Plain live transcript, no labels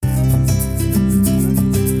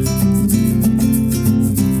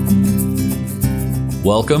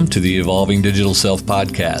Welcome to the Evolving Digital Self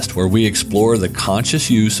podcast, where we explore the conscious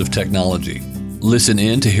use of technology. Listen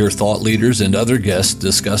in to hear thought leaders and other guests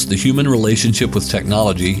discuss the human relationship with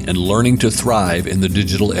technology and learning to thrive in the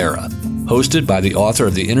digital era. Hosted by the author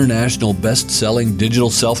of the international best-selling Digital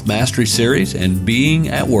Self-Mastery series and Being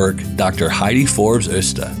at Work, Dr. Heidi Forbes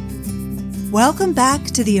Oster. Welcome back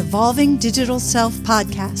to the Evolving Digital Self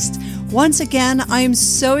podcast. Once again, I am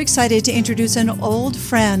so excited to introduce an old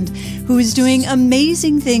friend who is doing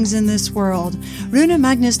amazing things in this world. Runa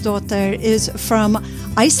Magnusdóttir is from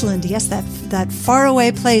Iceland. Yes, that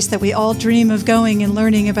faraway place that we all dream of going and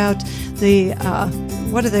learning about the,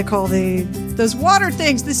 what do they call those water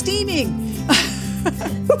things, the steaming.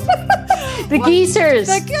 The geysers.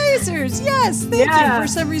 The geysers, yes. Thank you. For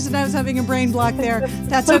some reason, I was having a brain block there.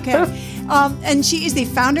 That's okay. And she is the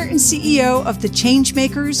founder and CEO of the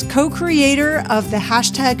Changemakers, co-creator of the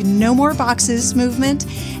hashtag No More Boxes movement.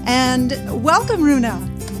 And welcome, Runa.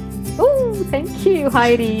 Oh, thank you,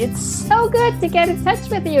 Heidi. It's so good to get in touch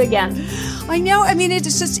with you again. I know. I mean,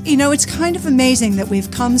 it's just, it's kind of amazing that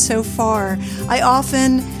we've come so far. I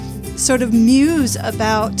often sort of muse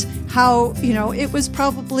about how, it was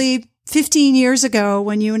probably 15 years ago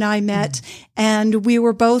when you and I met, and we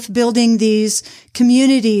were both building these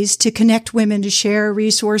communities to connect women, to share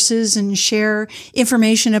resources and share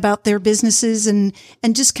information about their businesses and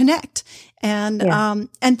just connect. And,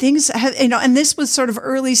 and things have, and this was sort of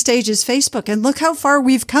early stages Facebook, and look how far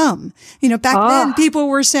we've come. Back then people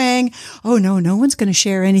were saying, oh, no one's going to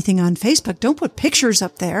share anything on Facebook. Don't put pictures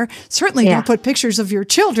up there. Certainly don't put pictures of your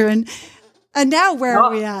children. And now where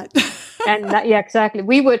are we at? And exactly.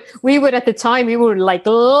 We would at the time, we were like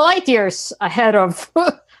light years ahead of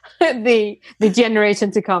the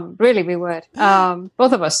generation to come. Really, we would.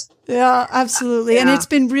 Both of us. Yeah, absolutely. Yeah. And it's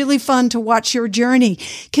been really fun to watch your journey.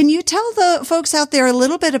 Can you tell the folks out there a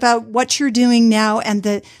little bit about what you're doing now and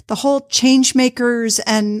the whole Changemakers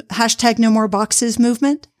and hashtag No More Boxes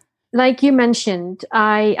movement? Like you mentioned,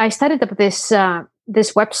 I started up this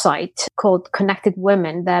website called Connected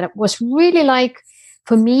Women that was really like,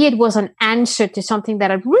 for me, it was an answer to something that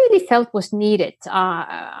I really felt was needed.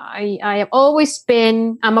 I have always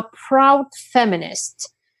been, I'm a proud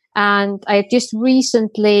feminist. And I just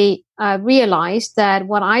recently realized that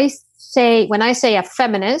when I say a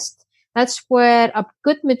feminist, that's where a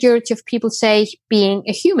good majority of people say being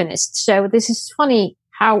a humanist. So this is funny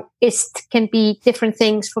how ist can be different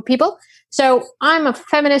things for people. So I'm a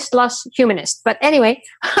feminist / humanist. But anyway,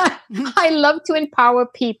 I love to empower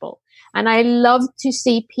people and I love to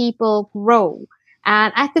see people grow.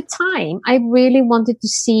 And at the time, I really wanted to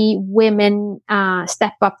see women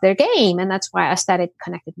step up their game. And that's why I started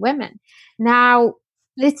Connected Women. Now,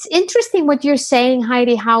 it's interesting what you're saying,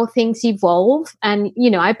 Heidi, how things evolve. And,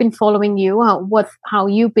 I've been following you, how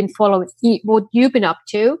you've been following, what you've been up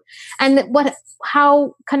to, and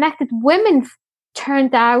how Connected Women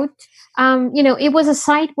turned out. It was a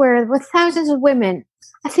site where there were thousands of women.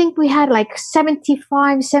 I think we had like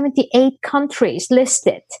 75, 78 countries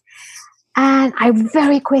listed. And I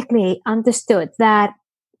very quickly understood that,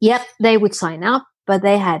 they would sign up, but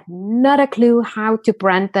they had not a clue how to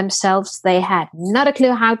brand themselves. They had not a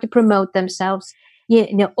clue how to promote themselves.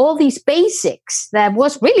 All these basics that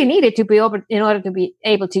was really needed to be in order to be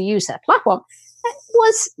able to use that platform. That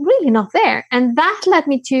was really not there. And that led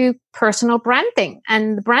me to personal branding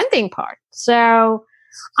and the branding part. So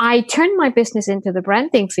I turned my business into the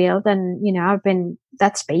branding field. And,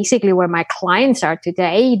 that's basically where my clients are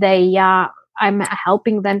today. I'm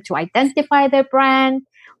helping them to identify their brand,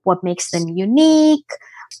 what makes them unique,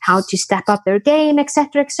 how to step up their game, et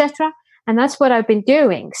cetera, et cetera. And that's what I've been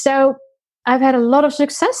doing. So I've had a lot of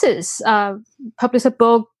successes, published a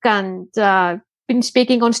book and, been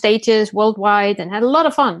speaking on stages worldwide and had a lot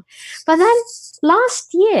of fun. But then last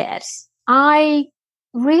year, I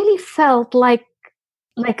really felt like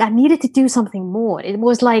I needed to do something more. It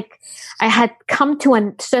was like I had come to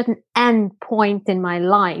a certain end point in my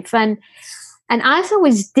life. And as I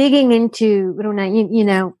was digging into,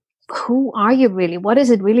 Runa, who are you really? What is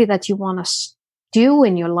it really that you want to do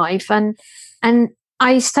in your life? And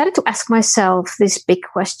I started to ask myself this big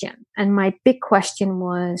question. And my big question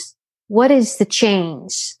was, what is the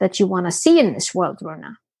change that you want to see in this world,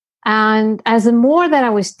 Runa? And as the more that I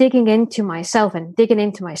was digging into myself and digging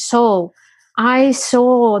into my soul, I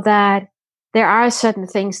saw that there are certain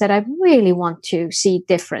things that I really want to see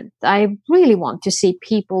different. I really want to see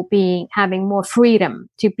people having more freedom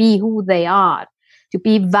to be who they are, to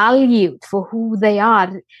be valued for who they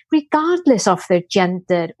are, regardless of their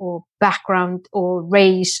gender or background or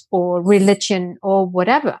race or religion or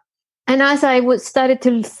whatever. And as I started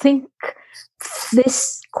to think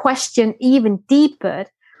this question even deeper,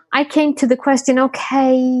 I came to the question,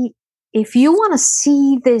 okay, if you want to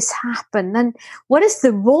see this happen, then what is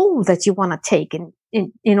the role that you want to take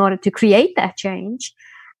in order to create that change?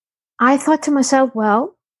 I thought to myself,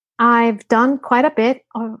 well, I've done quite a bit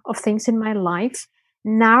of things in my life.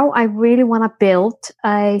 Now I really want to build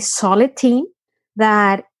a solid team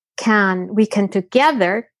that we can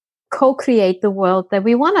together co-create the world that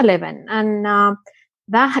we want to live in. And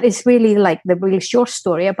that is really like the really short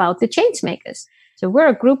story about the Changemakers. So we're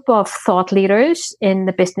a group of thought leaders in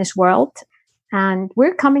the business world, and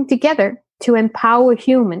we're coming together to empower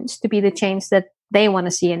humans to be the change that they want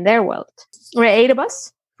to see in their world. We're 8 of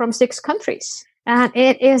us from 6 countries, and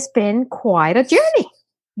it has been quite a journey.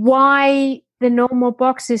 Why the No More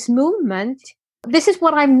Boxes movement? This is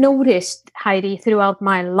what I've noticed, Heidi, throughout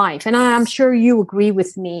my life. And I'm sure you agree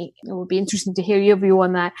with me. It would be interesting to hear your view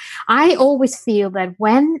on that. I always feel that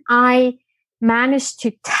when I manage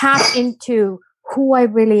to tap into who I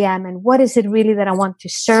really am and what is it really that I want to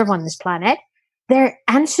serve on this planet, there are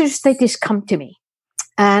answers that just come to me.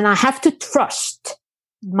 And I have to trust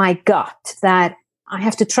my gut, that I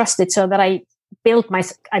have to trust it so that I build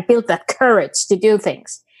that courage to do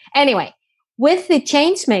things. Anyway, with the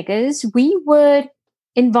Changemakers, we were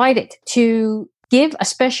invited to give a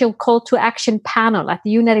special call to action panel at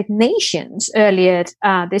the United Nations earlier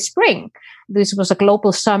this spring. This was a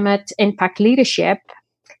global summit, Impact Leadership.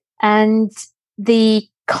 And the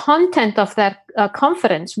content of that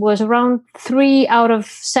conference was around 3 out of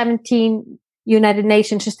 17 United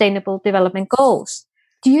Nations Sustainable Development Goals.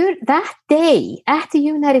 That day at the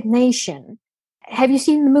United Nations, have you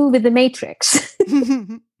seen the movie The Matrix?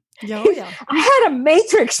 Oh, yeah. I had a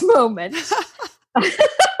Matrix moment.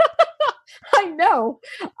 I know.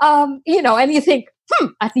 And you think,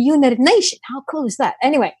 at the United Nations, how cool is that?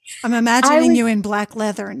 Anyway. I'm imagining you in black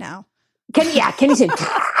leather now. Can you say?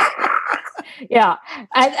 Yeah.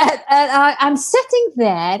 And I'm sitting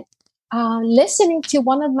there listening to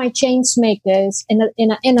one of my Changemakers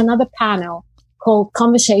in another panel called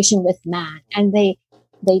Conversation with Man. And the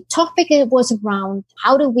topic was around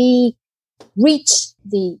how do we reach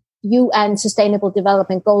the UN Sustainable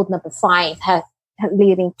Development Goal number 5,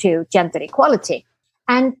 leading to gender equality.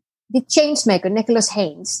 And the Changemaker, Nicholas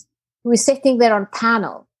Haynes, who is sitting there on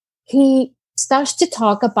panel, he starts to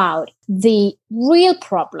talk about the real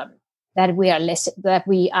problem that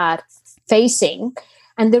we are facing.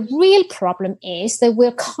 And the real problem is that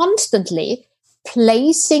we're constantly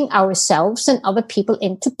placing ourselves and other people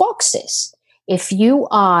into boxes. If you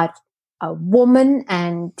are a woman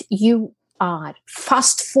and you are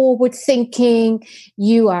fast forward thinking,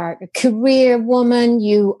 you are a career woman,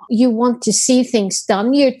 you want to see things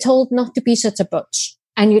done, you're told not to be such a butch,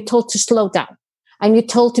 and you're told to slow down, and you're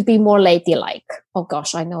told to be more ladylike. Oh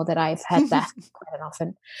gosh, I know that I've had that quite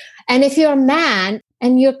often. And if you're a man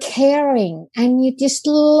and you're caring and you just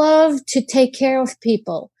love to take care of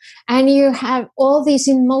people and you have all these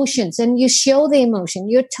emotions and you show the emotion,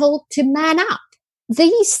 you're told to man up.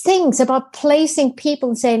 These things about placing people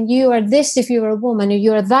and saying you are this if you're a woman or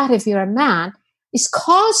you are that if you're a man is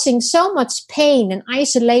causing so much pain and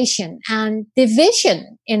isolation and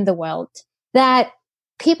division in the world that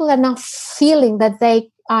people are not feeling that they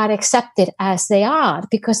are accepted as they are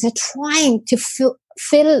because they're trying to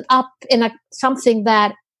fill up in something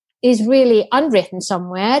that is really unwritten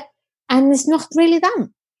somewhere and it's not really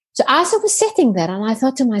them. So as I was sitting there and I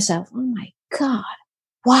thought to myself, oh my God,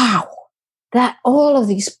 wow. That all of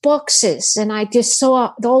these boxes, and I just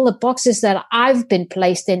saw all the boxes that I've been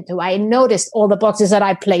placed into. I noticed all the boxes that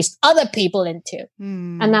I placed other people into.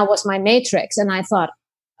 And that was my matrix. And I thought,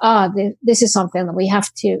 this is something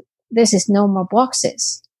that this is No More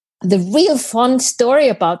Boxes. The real fun story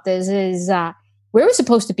about this is we were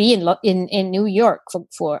supposed to be in New York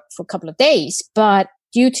for a couple of days, but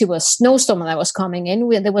due to a snowstorm that was coming in,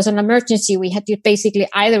 there was an emergency. We had to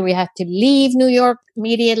we had to leave New York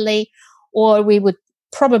immediately, or we would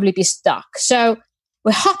probably be stuck. So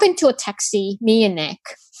we hop into a taxi, me and Nick,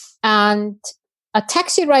 and a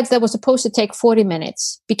taxi ride that was supposed to take 40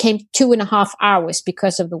 minutes became 2.5 hours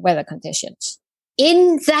because of the weather conditions.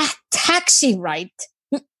 In that taxi ride,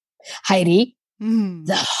 Heidi,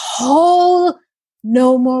 the whole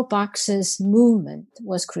No More Boxes movement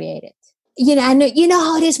was created. You know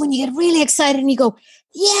how it is when you get really excited and you go,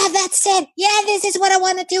 yeah, that's it. Yeah, this is what I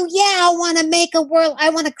want to do. Yeah, I want to make a world. I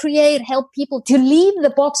want to help people to leave the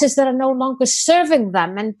boxes that are no longer serving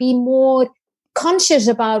them and be more conscious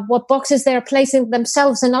about what boxes they're placing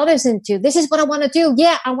themselves and others into. This is what I want to do.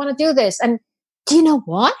 Yeah, I want to do this. And do you know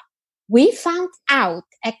what? We found out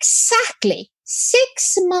exactly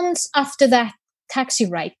 6 months after that taxi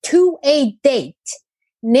ride to a date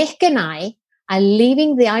Nick and I are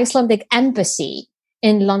leaving the Icelandic embassy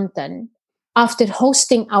in London after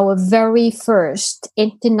hosting our very first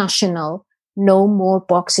international No More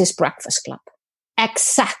Boxes Breakfast Club.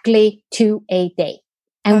 Exactly to a day.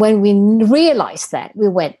 And when we realized that, we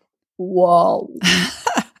went, whoa.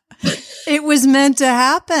 It was meant to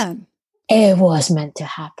happen. It was meant to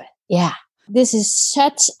happen. Yeah. This is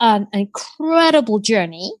such an incredible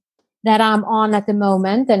journey that I'm on at the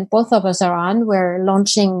moment, and both of us are on. We're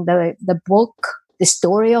launching the book, The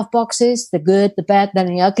Story of Boxes, the good, the bad, and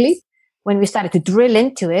the ugly. When we started to drill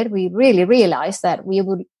into it, we really realized that we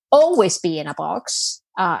would always be in a box.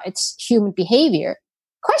 It's human behavior.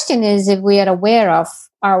 Question is if we are aware of,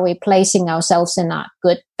 are we placing ourselves in a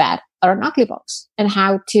good, bad, or an ugly box, and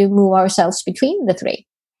how to move ourselves between the three.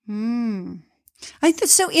 I think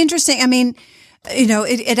that's so interesting. I mean,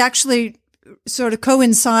 it actually sort of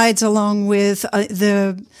coincides along with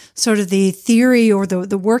the sort of the theory or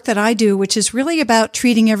the work that I do, which is really about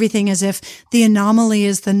treating everything as if the anomaly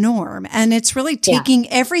is the norm. And it's really taking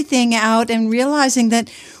everything out and realizing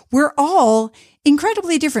that we're all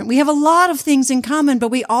incredibly different. We have a lot of things in common, but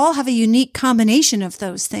we all have a unique combination of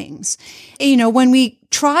those things. When we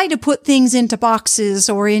try to put things into boxes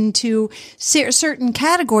or into certain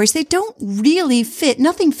categories, they don't really fit.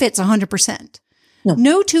 Nothing fits 100%.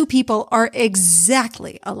 No two people are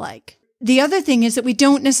exactly alike. The other thing is that we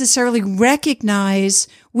don't necessarily recognize,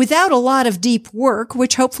 without a lot of deep work,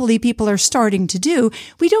 which hopefully people are starting to do,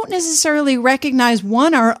 we don't necessarily recognize,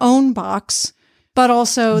 one, our own box, but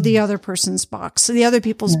also the other person's box, the other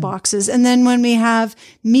people's boxes. And then when we have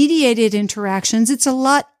mediated interactions, it's a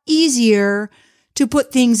lot easier to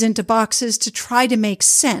put things into boxes to try to make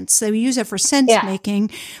sense. So we use it for sense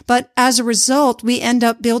making. But as a result, we end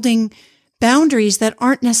up building boundaries that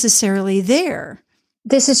aren't necessarily there.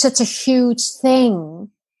 This is such a huge thing.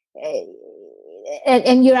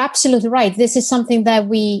 And you're absolutely right. This is something that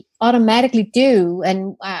we automatically do.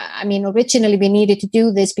 And originally we needed to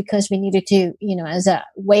do this because we needed to, as a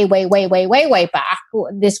way back,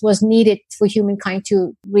 this was needed for humankind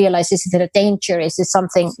to realize, is it a danger? Is this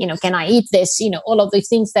something, can I eat this? All of these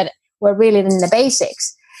things that were really in the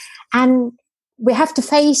basics. And we have to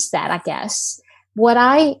face that, I guess. What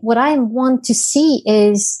I want to see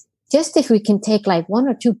is just if we can take like 1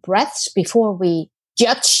 or 2 breaths before we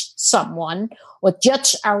judge someone or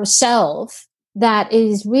judge ourselves, that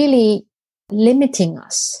is really limiting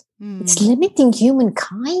us. It's limiting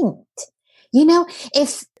humankind.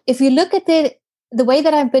 If you look at the way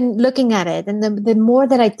that I've been looking at it, and the more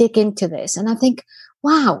that I dig into this, and I think,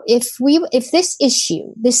 wow, if this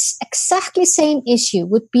issue, this exactly same issue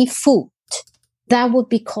would be food, that would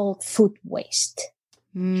be called food waste.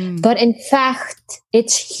 But in fact,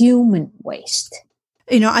 it's human waste.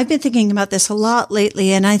 I've been thinking about this a lot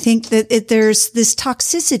lately, and I think that there's this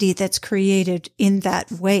toxicity that's created in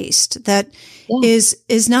that waste that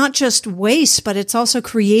is not just waste, but it's also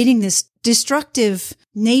creating this destructive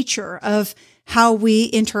nature of how we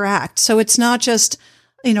interact. So it's not just,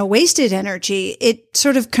 wasted energy. It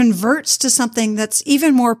sort of converts to something that's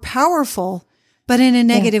even more powerful, but in a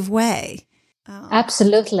negative way.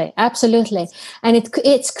 Absolutely. And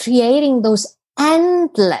it's creating those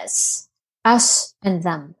endless us and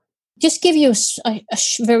them. Just give you a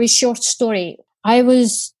very short story. I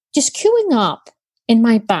was just queuing up in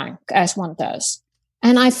my bank, as one does,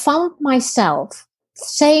 and I found myself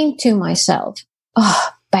saying to myself,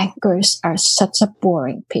 bankers are such a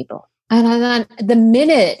boring people. And then the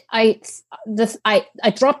minute I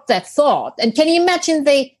dropped that thought, and can you imagine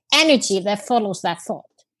the energy that follows that thought?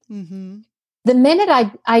 The minute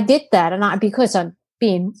I did that, and because I'm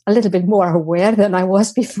being a little bit more aware than I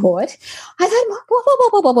was before, I thought, what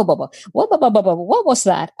was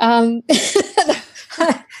that? And I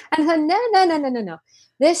thought, no.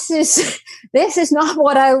 This is not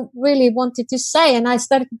what I really wanted to say. And I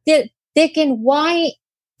started digging, why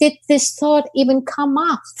did this thought even come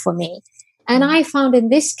up for me? And I found in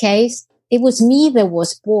this case, it was me that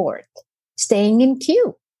was bored, staying in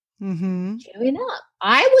queue, queuing up.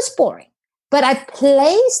 I was boring. But I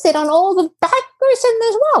placed it on all the bankers in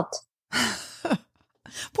this world.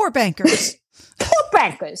 Poor bankers. Poor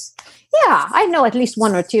bankers. Yeah, I know at least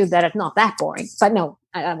 1 or 2 that are not that boring. But no,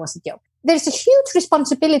 that was a joke. There's a huge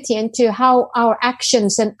responsibility into how our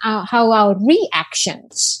actions and how our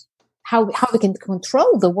reactions, how we can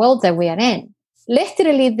control the world that we are in.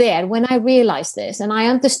 Literally there, when I realized this and I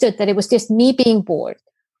understood that it was just me being bored,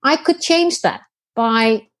 I could change that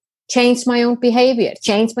by change my own behavior,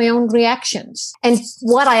 change my own reactions. And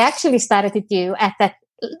what I actually started to do at that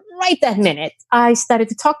minute, I started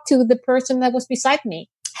to talk to the person that was beside me.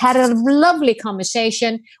 had a lovely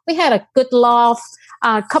conversation. We had a good laugh,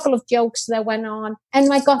 a couple of jokes that went on,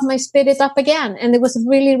 and I got my spirit up again. And it was a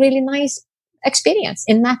really, really nice experience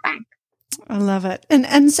in that bank. I love it.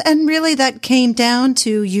 And really that came down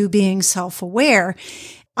to you being self-aware.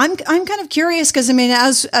 I'm kind of curious because, I mean,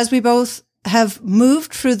 as we both have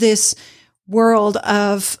moved through this world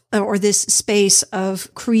of, or this space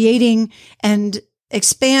of creating and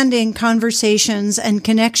expanding conversations and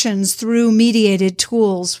connections through mediated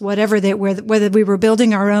tools, whether we were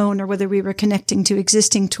building our own or whether we were connecting to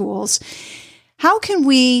existing tools, how can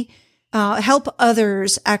we help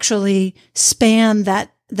others actually span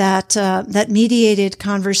that mediated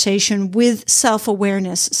conversation with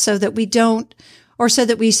self-awareness so that we don't, or so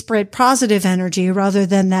that we spread positive energy rather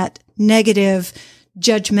than that negative,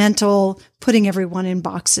 judgmental, putting everyone in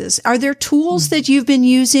boxes? Are there tools that you've been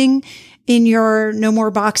using in your No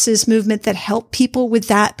More Boxes movement that help people with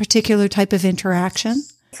that particular type of interaction?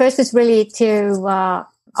 First is really to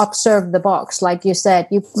observe the box. Like you said,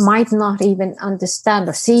 you might not even understand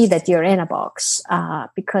or see that you're in a box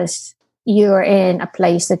because you're in a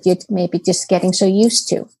place that you're maybe just getting so used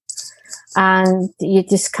to. And you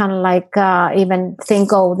just kind of like even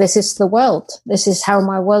think, oh, this is the world. This is how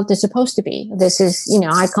my world is supposed to be. This is,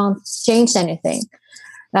 I can't change anything.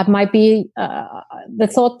 That might be the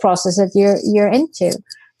thought process that you're into.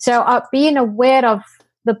 So being aware of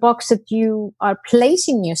the box that you are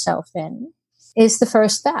placing yourself in is the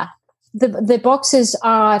first step. The boxes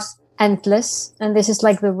are endless, and this is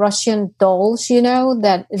like the Russian dolls,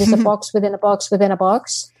 that it is a box within a box within a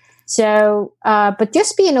box. So, but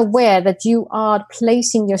just being aware that you are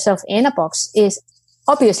placing yourself in a box is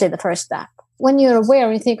obviously the first step. When you're aware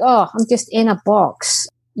and you think, oh, I'm just in a box,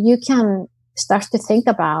 you can start to think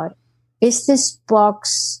about, is this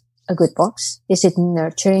box a good box? Is it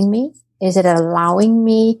nurturing me? Is it allowing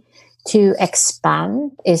me to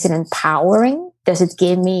expand? Is it empowering? Does it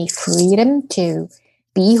give me freedom to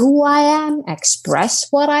be who I am, express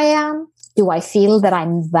what I am? Do I feel that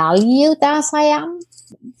I'm valued as I am?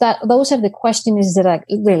 Those are the questions that are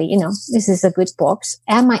really, this is a good box.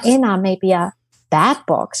 Am I in maybe a bad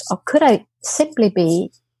box? Or could I simply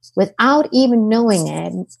be, without even knowing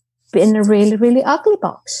it, in a really, really ugly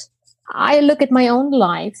box? I look at my own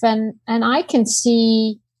life and I can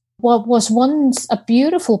see what was once a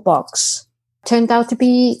beautiful box turned out to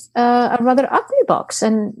be a rather ugly box.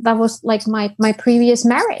 And that was like my previous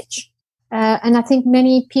marriage. And I think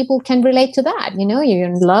many people can relate to that. You're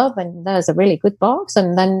in love and there's a really good box,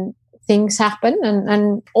 and then things happen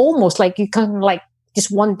and almost like you kind of like just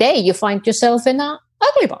one day you find yourself in a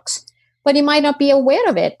ugly box, but you might not be aware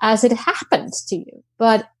of it as it happens to you.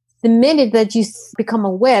 But the minute that you become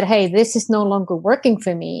aware, hey, this is no longer working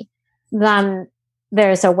for me, then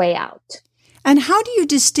there's a way out. And how do you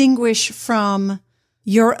distinguish from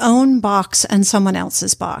your own box and someone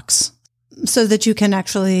else's box so that you can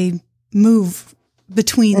actually move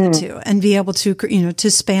between the two and be able to,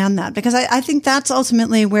 to span that? Because I think that's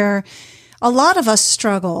ultimately where a lot of us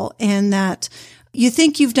struggle, in that you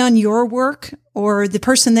think you've done your work, or the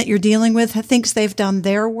person that you're dealing with thinks they've done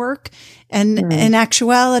their work. And in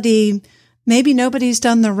actuality, maybe nobody's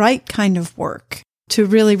done the right kind of work to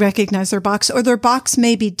really recognize their box, or their box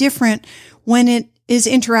may be different when it is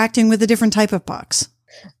interacting with a different type of box.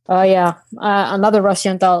 Oh yeah. Another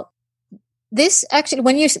Russian doll. This actually,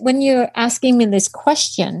 when you're asking me this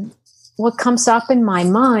question, what comes up in my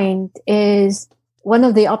mind is one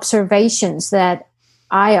of the observations that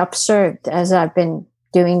I observed as I've been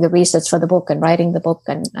doing the research for the book and writing the book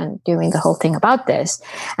and doing the whole thing about this.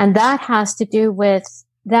 And that has to do with,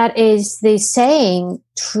 that is the saying,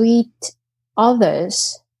 treat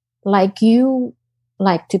others like you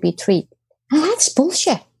like to be treated. And that's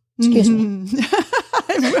bullshit. Excuse me.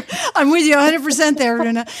 I'm with you 100% there,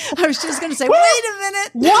 Runa. I was just going to say, wait a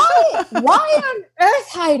minute. Why on earth,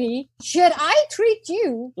 Heidi, should I treat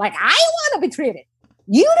you like I want to be treated?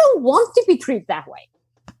 You don't want to be treated that way.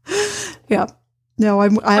 Yeah. No,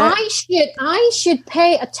 I should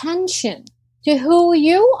pay attention to who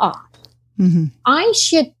you are. Mm-hmm. I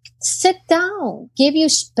should sit down, give you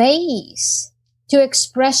space to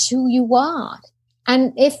express who you are.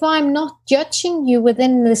 And if I'm not judging you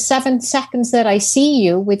within the 7 seconds that I see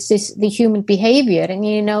you, which is the human behavior, and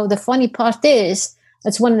the funny part is,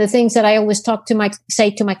 that's one of the things that I always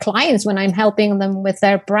say to my clients when I'm helping them with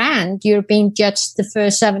their brand. You're being judged the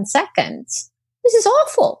first 7 seconds. This is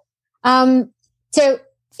awful. So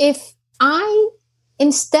if I,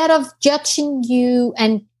 instead of judging you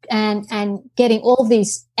and getting all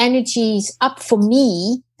these energies up for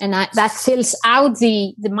me, and that fills out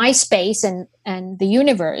my space and the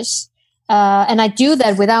universe, and I do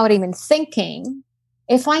that without even thinking,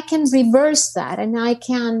 if I can reverse that and I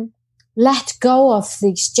can let go of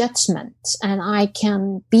these judgments and I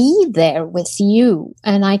can be there with you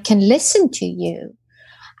and I can listen to you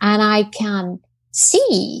and I can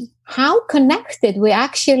see how connected we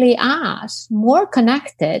actually are, more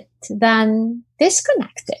connected than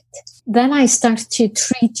disconnected, then I start to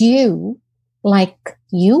treat you like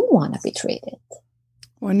you want to be treated.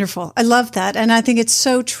 Wonderful. I love that. And I think it's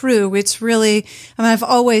so true. It's really, I've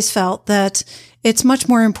always felt that it's much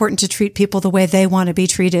more important to treat people the way they want to be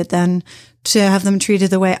treated than to have them treated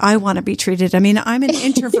the way I want to be treated. I mean, I'm an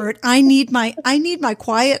introvert. I need my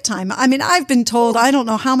quiet time. I mean, I've been told, I don't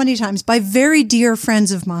know how many times by very dear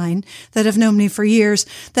friends of mine that have known me for years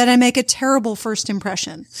that I make a terrible first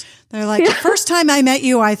impression. They're like, the first time I met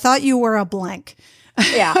you, I thought you were a blank.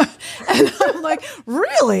 Yeah. And I'm like,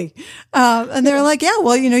 really? And they're like, yeah,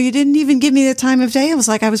 well, you didn't even give me the time of day. I was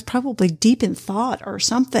like, I was probably deep in thought or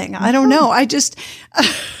something. I don't know. I just,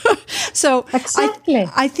 so exactly.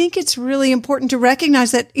 I think it's really important to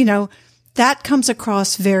recognize that, that comes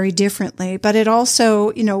across very differently, but it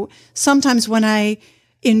also, sometimes when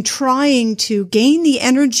in trying to gain the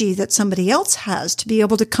energy that somebody else has to be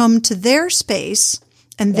able to come to their space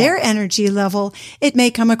and their energy level, it may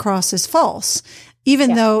come across as false,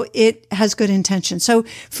 even though it has good intention. So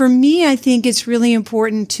for me, I think it's really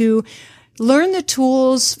important to learn the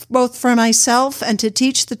tools both for myself and to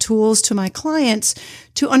teach the tools to my clients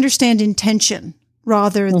to understand intention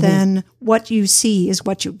rather than what you see is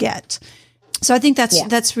what you get. So I think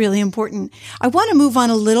that's really important. I want to move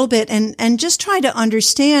on a little bit and just try to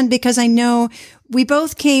understand, because I know we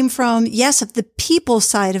both came from, of the people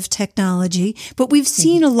side of technology, but we've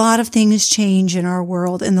seen a lot of things change in our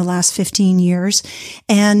world in the last 15 years.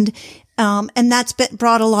 And that's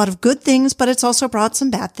brought a lot of good things, but it's also brought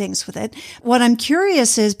some bad things with it. What I'm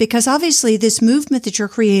curious is, because obviously this movement that you're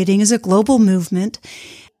creating is a global movement,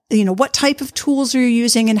 what type of tools are you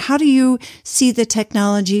using and how do you see the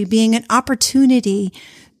technology being an opportunity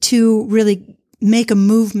to really make a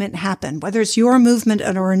movement happen, whether it's your movement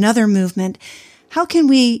or another movement? How can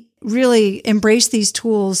we really embrace these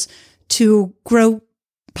tools to grow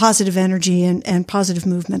positive energy and positive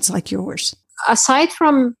movements like yours? Aside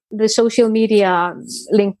from the social media,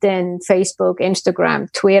 LinkedIn, Facebook,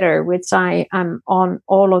 Instagram, Twitter, which I am on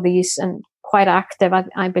all of these and quite active,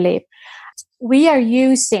 I believe, we are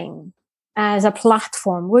using as a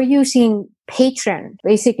platform, we're using Patreon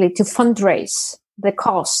basically to fundraise the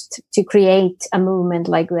cost to create a movement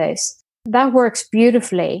like this. That works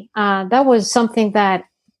beautifully. That was something that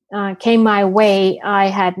came my way. I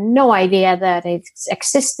had no idea that it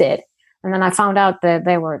existed. And then I found out that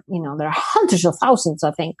there are hundreds of thousands,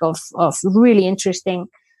 I think, of really interesting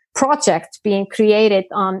projects being created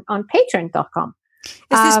on Patreon.com.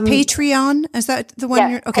 Is this Patreon? Is that the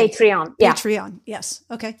one you're okay? Patreon. Yeah. Patreon. Yes.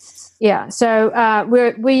 Okay. Yeah. So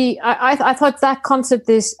I thought that concept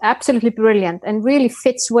is absolutely brilliant and really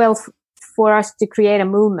fits well for us to create a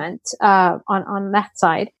movement on that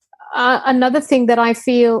side. Another thing that I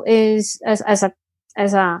feel is as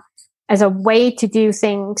a way to do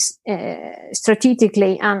things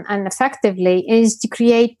strategically and effectively is to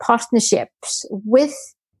create partnerships with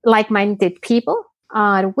like-minded people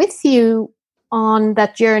with you on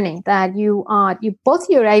that journey, that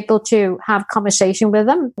you're able to have conversation with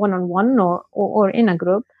them one-on-one or in a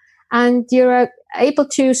group, and you're able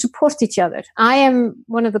to support each other. I am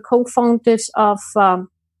one of the co-founders of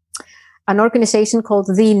an organization called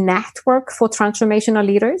The Network for Transformational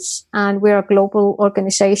Leaders, and we're a global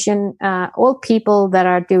organization, all people that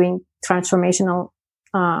are doing transformational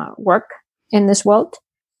work in this world.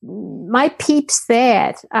 My peeps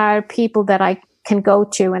there are people that I can go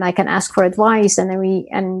to and I can ask for advice, and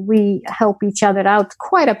we help each other out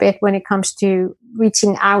quite a bit when it comes to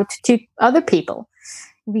reaching out to other people.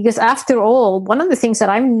 Because after all, one of the things that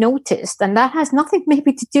I've noticed, and that has nothing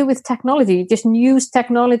maybe to do with technology, you just use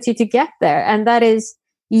technology to get there, and that is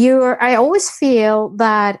I always feel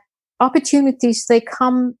that opportunities, they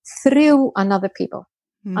come through another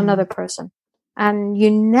another person, and you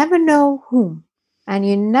never know whom, and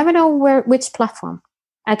you never know which platform.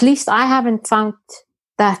 At least I haven't found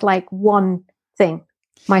that one thing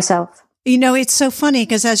myself. It's so funny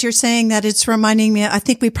because as you're saying that, it's reminding me, I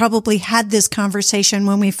think we probably had this conversation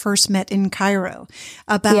when we first met in Cairo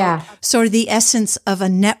about sort of the essence of a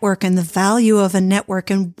network and the value of a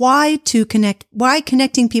network and why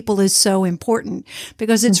connecting people is so important,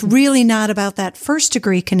 because it's really not about that first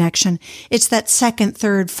degree connection. It's that second,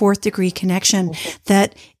 third, fourth degree connection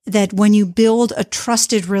that when you build a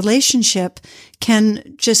trusted relationship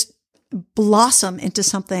can just blossom into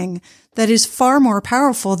something that is far more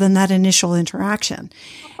powerful than that initial interaction.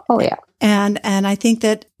 Oh, yeah. And I think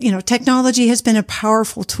that, technology has been a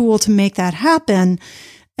powerful tool to make that happen,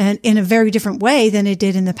 and in a very different way than it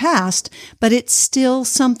did in the past. But it's still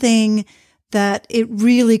something that it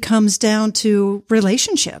really comes down to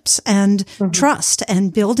relationships and trust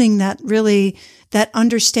and building that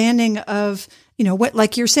understanding of, what,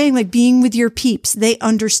 like you're saying, like being with your peeps. They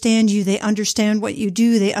understand you. They understand what you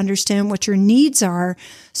do. They understand what your needs are.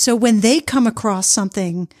 So when they come across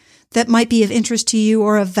something that might be of interest to you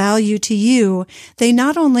or of value to you, they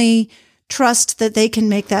not only trust that they can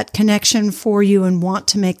make that connection for you and want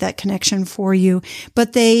to make that connection for you,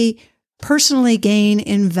 but they personally gain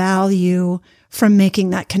in value from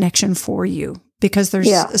making that connection for you, because there's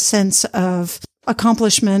a sense of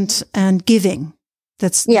accomplishment and giving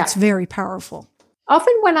that's very powerful.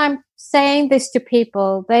 Often when I'm saying this to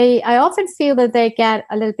people, I often feel that they get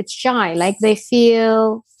a little bit shy, like they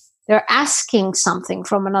feel they're asking something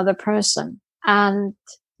from another person. And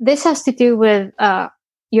this has to do with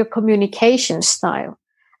your communication style.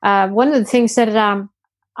 One of the things that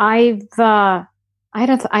I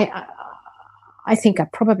think I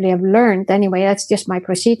probably have learned anyway, that's just my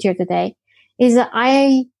procedure today, is that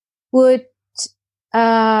I would,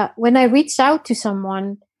 when I reach out to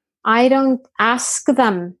someone, I don't ask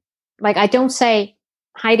them, like I don't say,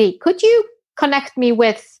 Heidi, could you connect me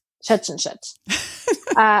with such and such?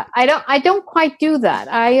 I don't quite do that.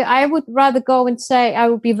 I would rather go and say, I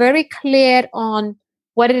would be very clear on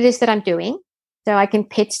what it is that I'm doing. So I can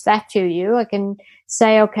pitch that to you. I can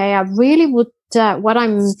say, okay, I really would, what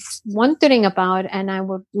I'm wondering about, and I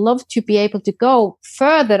would love to be able to go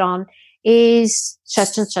further on, is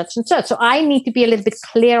such and such and such. So I need to be a little bit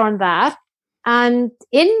clear on that. And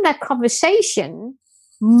in that conversation,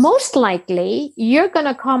 most likely you're going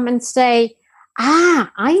to come and say,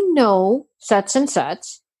 I know such and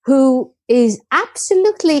such who is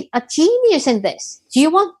absolutely a genius in this. Do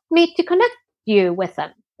you want me to connect you with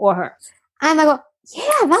them or her? And I go,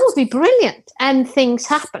 yeah, that would be brilliant. And things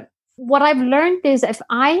happen. What I've learned is if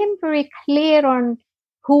I am very clear on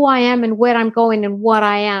who I am and where I'm going and what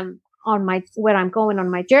I am where I'm going on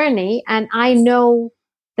my journey, and I know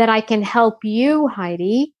that I can help you,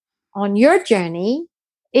 Heidi, on your journey,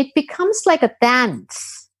 it becomes like a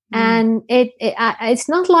dance. And it's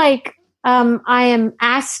not like I am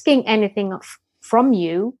asking anything from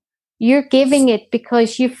you. You're giving it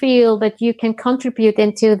because you feel that you can contribute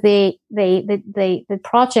into the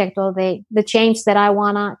project or the change that I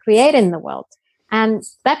want to create in the world. And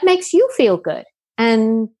that makes you feel good.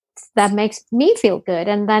 And that makes me feel good.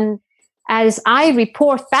 And then as I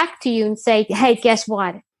report back to you and say, hey, guess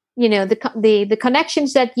what? The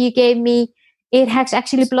connections that you gave me, it has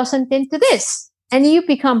actually blossomed into this. And you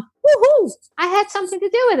become, woohoo, I had something to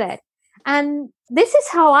do with it. And this is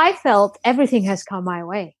how I felt everything has come my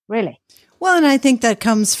way, really. Well, and I think that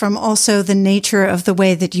comes from also the nature of the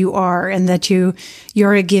way that you are, and that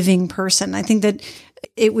you're a giving person. I think that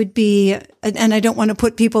it would be, and I don't want to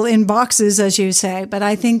put people in boxes, as you say, but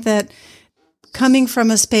I think that coming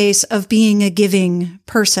from a space of being a giving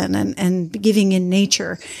person and giving in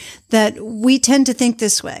nature, that we tend to think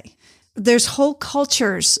this way. There's whole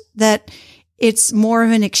cultures that it's more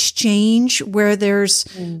of an exchange where there's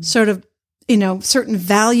sort of, certain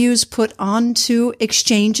values put onto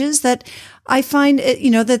exchanges, that I find,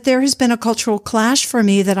 that there has been a cultural clash for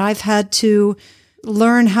me, that I've had to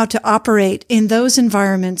learn how to operate in those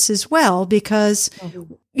environments as well, because,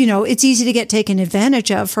 it's easy to get taken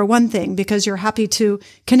advantage of, for one thing, because you're happy to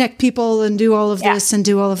connect people and do all of this and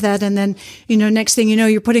do all of that. And then, next thing you know,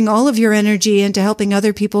 you're putting all of your energy into helping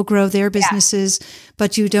other people grow their businesses,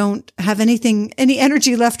 but you don't have any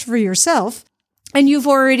energy left for yourself. And you've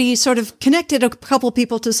already sort of connected a couple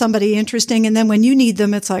people to somebody interesting. And then when you need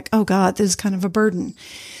them, it's like, oh God, this is kind of a burden.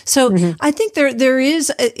 So I think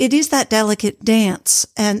it is that delicate dance,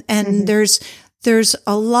 and there's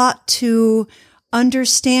a lot to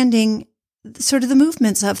understanding sort of the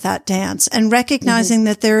movements of that dance, and recognizing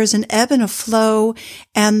that there is an ebb and a flow,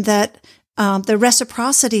 and that the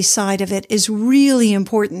reciprocity side of it is really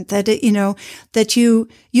important, that that you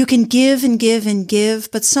can give and give and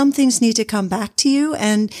give, but some things need to come back to you.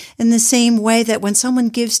 And in the same way that when someone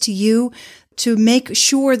gives to you, to make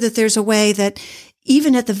sure that there's a way that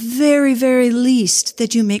even at the very, very least,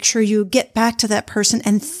 that you make sure you get back to that person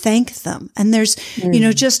and thank them. And there's,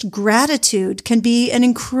 just gratitude can be an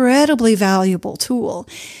incredibly valuable tool.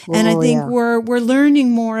 And I think we're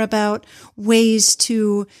learning more about ways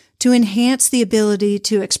to enhance the ability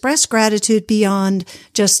to express gratitude beyond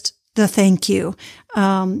just the thank you,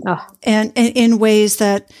 and in ways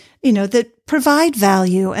that, that provide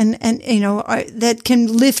value and that can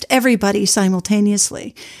lift everybody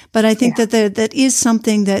simultaneously. But I think that is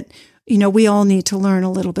something that we all need to learn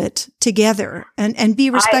a little bit together and be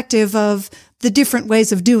respective of the different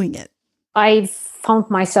ways of doing it. I found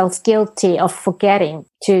myself guilty of forgetting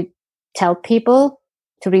to tell people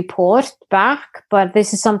to report back, but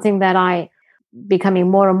this is something that I becoming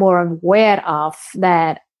more and more aware of,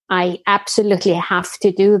 that I absolutely have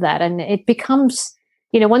to do that. And it becomes,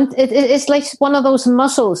 it's like one of those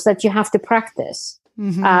muscles that you have to practice.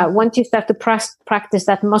 Mm-hmm. Once you start to practice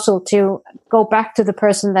that muscle to go back to the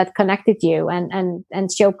person that connected you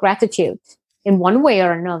and show gratitude in one way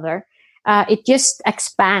or another, it just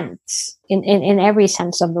expands in every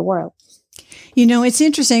sense of the word. It's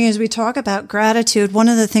interesting as we talk about gratitude. One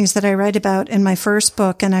of the things that I write about in my first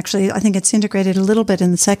book, and actually I think it's integrated a little bit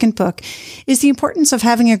in the second book, is the importance of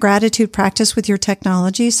having a gratitude practice with your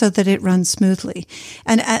technology so that it runs smoothly.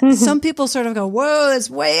 And some people sort of go, whoa, that's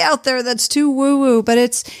way out there. That's too woo-woo. But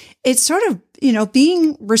it's sort of,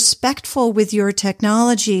 being respectful with your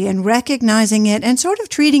technology and recognizing it and sort of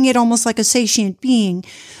treating it almost like a sentient being.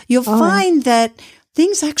 You'll find that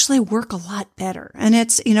things actually work a lot better. And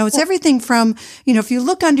it's everything from, if you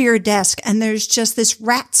look under your desk and there's just this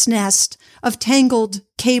rat's nest of tangled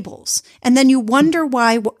cables, and then you wonder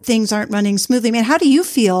why things aren't running smoothly. I mean, how do you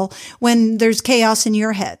feel when there's chaos in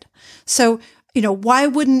your head? So, why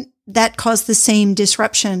wouldn't that cause the same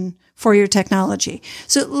disruption for your technology?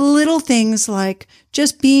 So little things like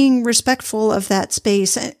just being respectful of that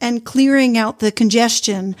space and clearing out the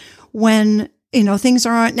congestion when things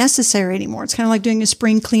aren't necessary anymore. It's kind of like doing a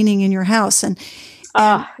spring cleaning in your house. So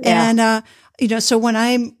when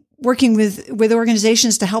I'm working with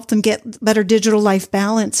organizations to help them get better digital life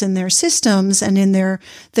balance in their systems and in their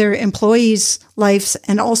employees' lives,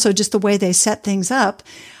 and also just the way they set things up,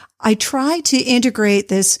 I try to integrate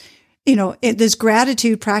this, this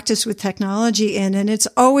gratitude practice with technology in. And it's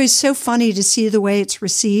always so funny to see the way it's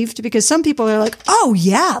received, because some people are like, oh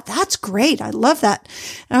yeah, that's great. I love that.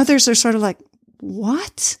 And others are sort of like,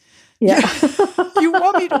 what? Yeah. You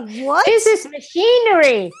want me to what? This is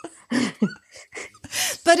machinery.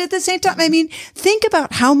 But at the same time, I mean, think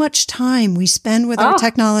about how much time we spend with our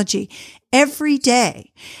technology every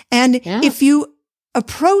day. And if you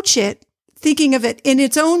approach it thinking of it in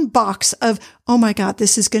its own box of, oh my God,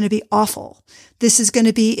 this is going to be awful. This is going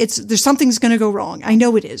to be, there's something's going to go wrong. I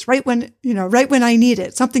know it is. Right when I need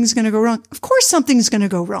it, something's going to go wrong. Of course, something's going to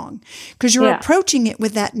go wrong because you're approaching it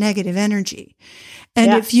with that negative energy.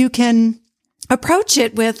 And if you can approach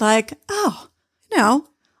it with like, I'm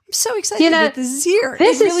so excited that this is here.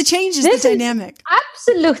 It really changes the dynamic.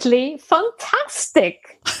 Absolutely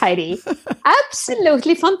fantastic, Heidi.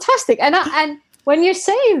 Absolutely fantastic. And when you're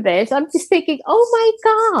saying this, I'm just thinking, oh my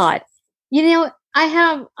God, I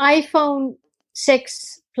have iPhone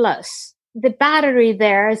 6 Plus. The battery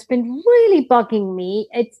there has been really bugging me.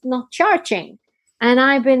 It's not charging. And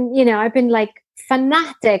I've been like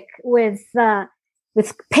fanatic with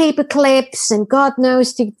paper clips and God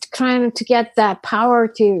knows trying to get that power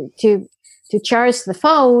to charge the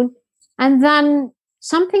phone. And then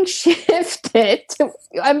something shifted.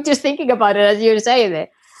 I'm just thinking about it as you're saying it.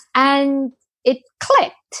 And it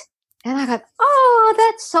clicked. And I thought, oh,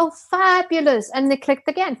 that's so fabulous. And it clicked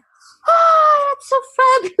again. Oh, that's so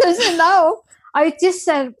fabulous. And now I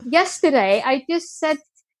just said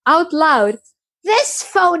out loud, this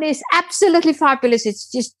phone is absolutely fabulous.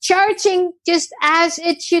 It's just charging just as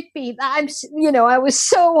it should be. I was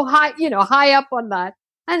so high up on that.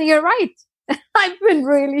 And you're right. I've been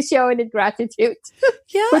really showing it gratitude.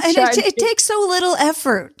 Yeah, and it takes so little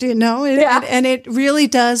effort, and it really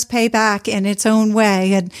does pay back in its own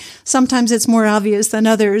way. And sometimes it's more obvious than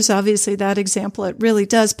others. Obviously, that example, it really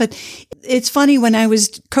does. But it's funny, when I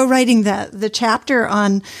was co-writing the chapter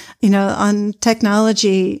on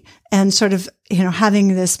technology and sort of,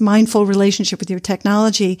 having this mindful relationship with your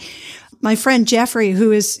technology, my friend Jeffrey,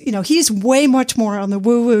 who is, he's way much more on the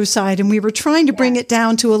woo-woo side. And we were trying to bring it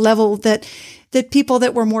down to a level that people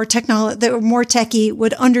that were more techie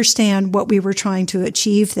would understand what we were trying to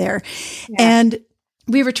achieve there. Yeah. And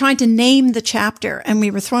we were trying to name the chapter, and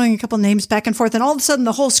we were throwing a couple names back and forth. And all of a sudden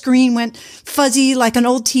the whole screen went fuzzy, like an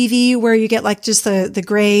old TV where you get like just the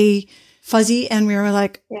gray fuzzy. And we were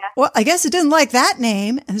like, well, I guess it didn't like that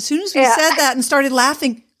name. And as soon as we said that and started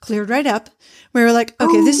laughing, cleared right up. We were like,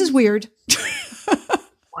 okay, this is weird.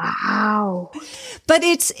 Wow. But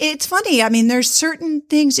it's funny. I mean, there's certain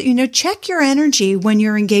things that, check your energy when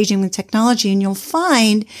you're engaging with technology, and you'll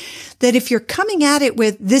find that if you're coming at it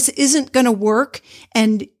with, this isn't going to work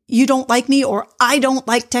and you don't like me, or I don't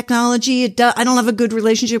like technology, I don't have a good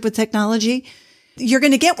relationship with technology, you're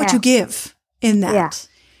going to get what you give in that. Yeah.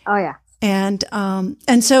 Oh, yeah. And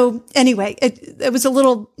so anyway, it was a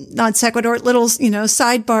little non sequitur, little,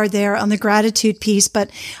 sidebar there on the gratitude piece.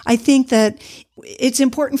 But I think that it's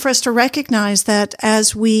important for us to recognize that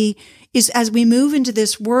as we move into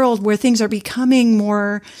this world where things are becoming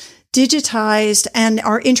more digitized and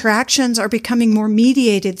our interactions are becoming more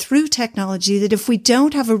mediated through technology, that if we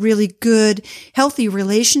don't have a really good, healthy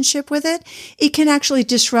relationship with it, it can actually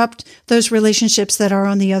disrupt those relationships that are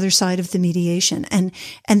on the other side of the mediation. And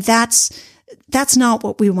that's not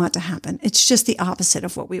what we want to happen. It's just the opposite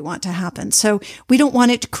of what we want to happen. So we don't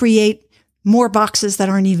want it to create more boxes that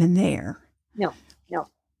aren't even there. No.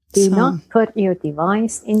 Do not put your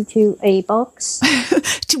device into a box.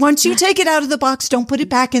 Once you take it out of the box, don't put it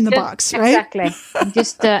back in the box, right? Exactly.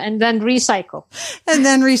 Just and then recycle. And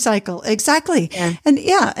then recycle. Exactly.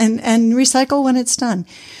 Yeah. And recycle when it's done.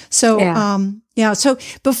 So so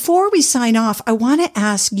before we sign off, I want to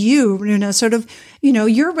ask you,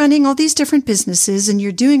 you're running all these different businesses and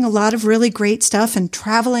you're doing a lot of really great stuff and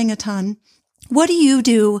traveling a ton. What do you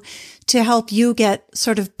do to help you get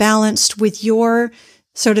sort of balanced with your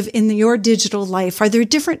sort of in your digital life? Are there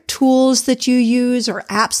different tools that you use or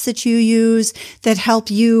apps that you use that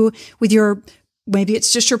help you with maybe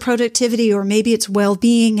it's just your productivity or maybe it's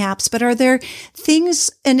well-being apps, but are there things,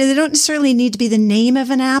 and they don't necessarily need to be the name of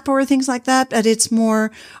an app or things like that, but it's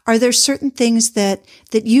more, are there certain things that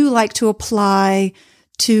you like to apply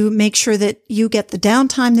to make sure that you get the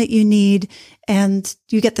downtime that you need and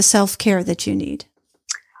you get the self-care that you need?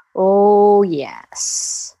 Oh,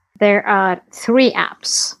 yes. There are 3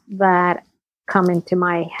 apps that come into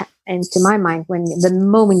my mind the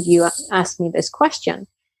moment you ask me this question.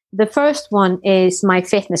 The first one is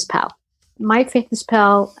MyFitnessPal.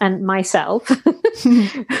 MyFitnessPal and myself,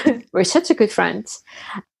 we're such a good friends.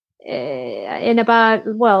 In about,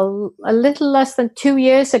 a little less than 2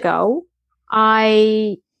 years ago,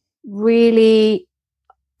 I really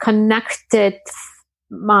connected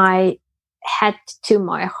my head to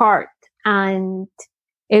my heart, and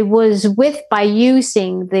it was by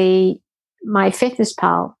using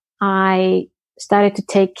MyFitnessPal, I started to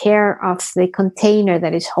take care of the container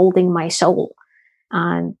that is holding my soul,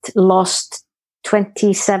 and lost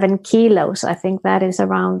 27 kilos. I think that is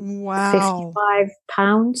around 55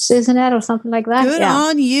 pounds, isn't it? Or something like that. Good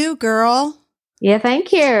on you, girl. Yeah,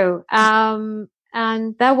 thank you.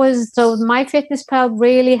 And that was, so MyFitnessPal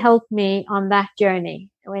really helped me on that journey.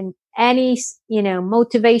 When any,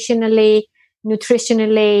 motivationally,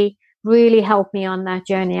 nutritionally, really helped me on that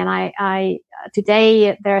journey. And I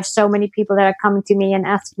today there are so many people that are coming to me and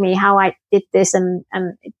ask me how I did this, and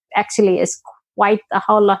it actually is quite a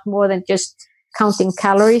whole lot more than just counting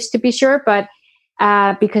calories, to be sure, but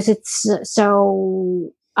because it's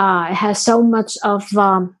so it has so much of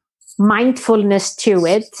mindfulness to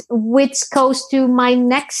it, which goes to my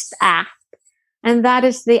next app, and that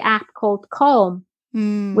is the app called Calm.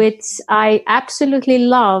 Which I absolutely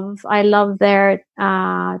love. I love their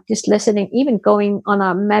just listening, even going on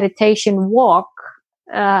a meditation walk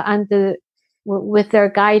with their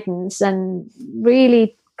guidance, and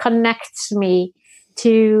really connects me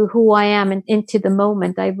to who I am and into the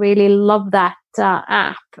moment. I really love that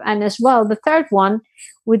app. And as well, the third one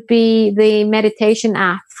would be the meditation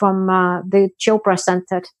app from the Chopra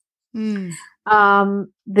Center.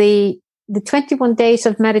 The 21 days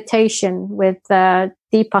of meditation with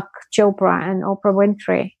Deepak Chopra and Oprah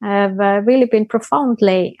Winfrey have really been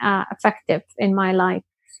profoundly effective in my life.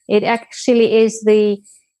 It actually is the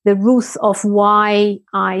root of why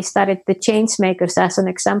I started the Changemakers as an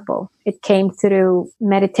example. It came through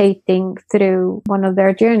meditating through one of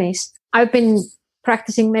their journeys. I've been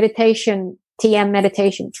practicing meditation, TM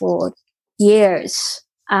meditation, for years,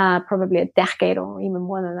 probably a decade or even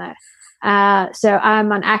more than that. So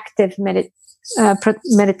I'm an active meditator,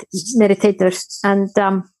 and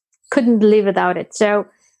couldn't live without it. So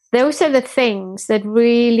those are the things that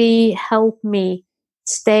really help me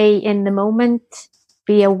stay in the moment,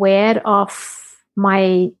 be aware of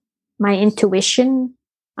my intuition,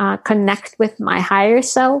 connect with my higher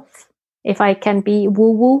self, if I can be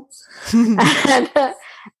woo-woo.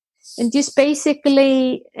 And just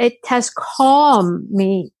basically, it has calmed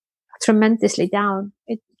me tremendously down.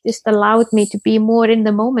 It just allowed me to be more in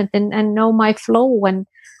the moment and know my flow, and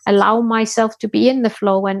allow myself to be in the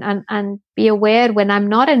flow, and be aware when I'm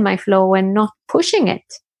not in my flow, and not pushing it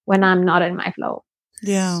when I'm not in my flow.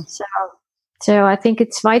 Yeah. So I think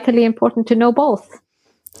it's vitally important to know both.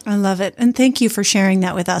 I love it. And thank you for sharing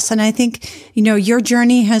that with us. And I think, your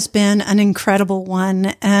journey has been an incredible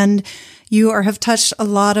one. And, You have touched a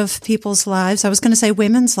lot of people's lives. I was going to say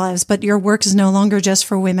women's lives, but your work is no longer just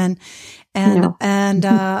for women. And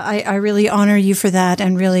I really honor you for that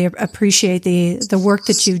and really appreciate the work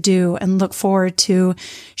that you do and look forward to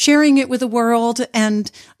sharing it with the world and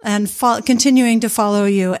continuing to follow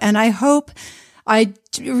you. And I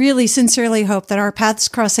really sincerely hope that our paths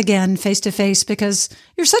cross again face to face, because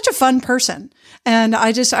you're such a fun person. And I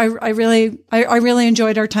really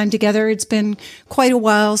enjoyed our time together. It's been quite a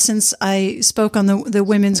while since I spoke on the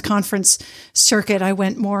women's conference circuit. I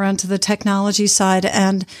went more onto the technology side,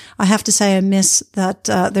 and I have to say I miss that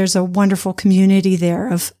there's a wonderful community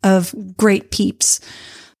there of great peeps.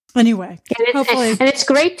 Anyway, hopefully. And it's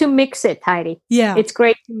great to mix it, Heidi. Yeah. It's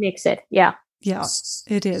great to mix it. Yeah. Yeah,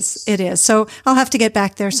 it is. It is. So I'll have to get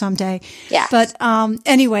back there someday. Yeah. But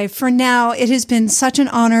anyway, for now, it has been such an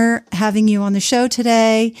honor having you on the show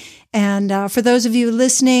today. And for those of you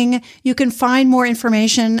listening, you can find more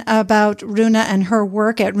information about Runa and her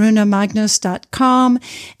work at runamagnus.com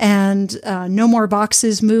and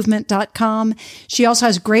nomoreboxesmovement.com. She also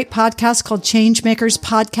has a great podcast called Changemakers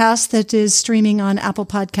Podcast that is streaming on Apple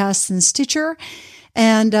Podcasts and Stitcher.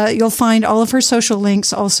 And you'll find all of her social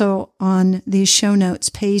links also on the show notes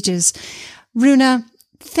pages. Runa,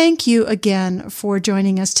 thank you again for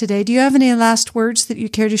joining us today. Do you have any last words that you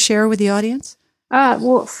care to share with the audience?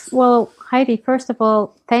 Well, Heidi, first of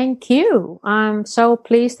all, thank you. I'm so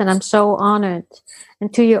pleased and I'm so honored.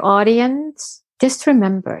 And to your audience, just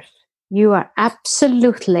remember, you are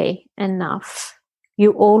absolutely enough.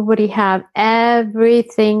 You already have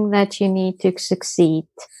everything that you need to succeed.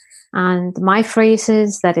 And my phrase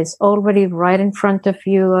is that is already right in front of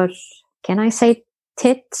you. Or can I say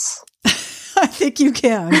tits? I think you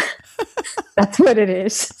can. That's what it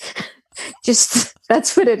is.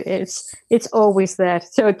 That's what it is. It's always there.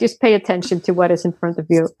 So just pay attention to what is in front of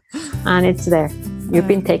you. And it's there. You've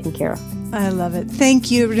been taken care of. I love it. Thank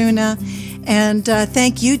you, Runa. And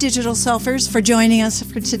thank you, Digital Selfers, for joining us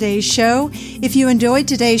for today's show. If you enjoyed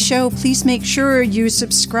today's show, please make sure you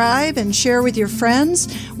subscribe and share with your friends.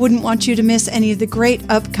 Wouldn't want you to miss any of the great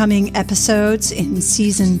upcoming episodes in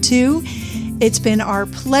Season 2. It's been our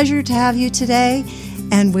pleasure to have you today,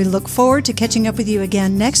 and we look forward to catching up with you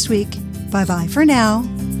again next week. Bye-bye for now.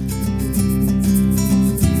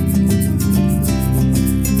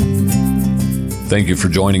 Thank you for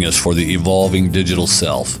joining us for the Evolving Digital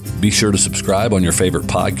Self. Be sure to subscribe on your favorite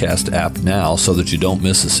podcast app now so that you don't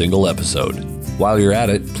miss a single episode. While you're at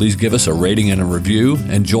it, please give us a rating and a review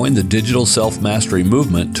and join the Digital Self-Mastery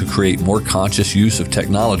movement to create more conscious use of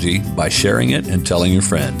technology by sharing it and telling your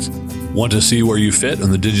friends. Want to see where you fit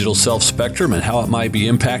on the digital self spectrum and how it might be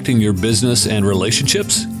impacting your business and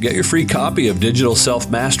relationships? Get your free copy of Digital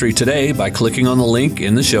Self-Mastery today by clicking on the link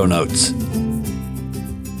in the show notes.